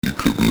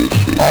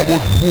I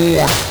was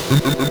born in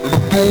the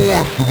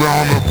dawn,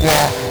 surrounded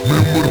by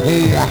men with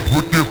horns,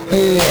 wicked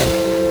forms.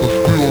 But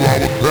still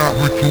I was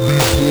happy to be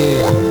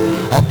born.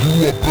 I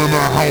grew up in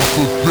a house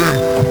of sin,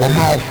 a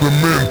mouse and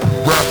men,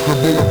 rats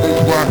and bullets,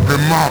 black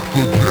and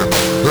oxygen.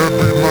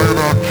 Every night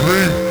I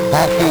dream,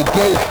 I feel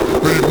ghosts,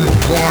 babies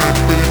flying,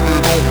 baby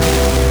don't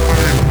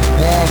complain.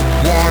 Mom's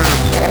flying,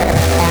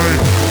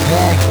 flying,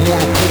 mom's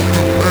wanna poke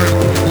his head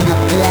with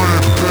a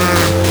flying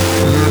pan.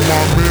 Me and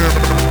my man,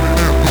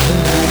 to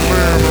move the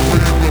land and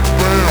raise the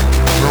fam.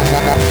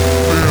 Now my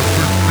stand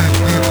 6 feet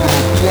deep in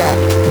the block,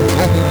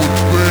 covered with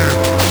sand.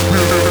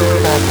 Here they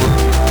popping,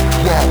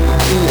 dropping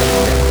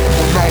off,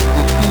 from out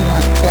the through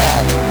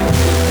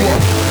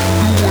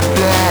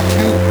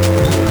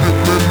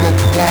the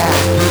pop.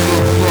 Plus, do or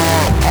die, you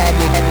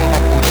dip in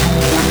the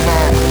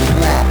fire,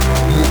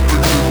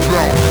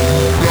 in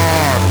the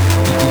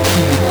side.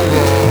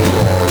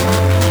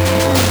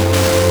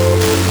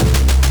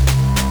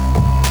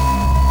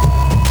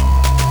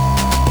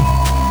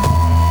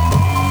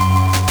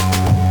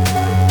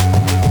 I'm a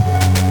for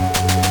you and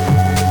I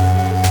rock.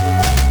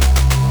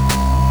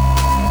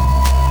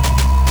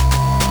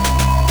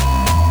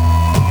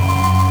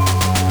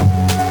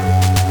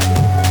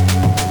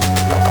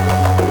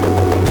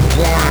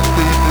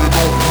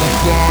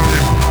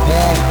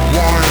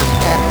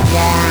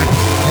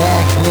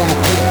 You'll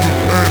figure this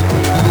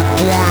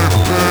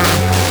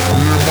out,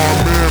 you died.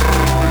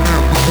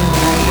 It's a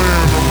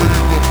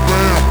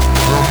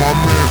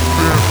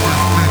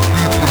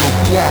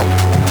suicide.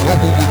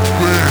 Covered with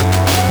sand.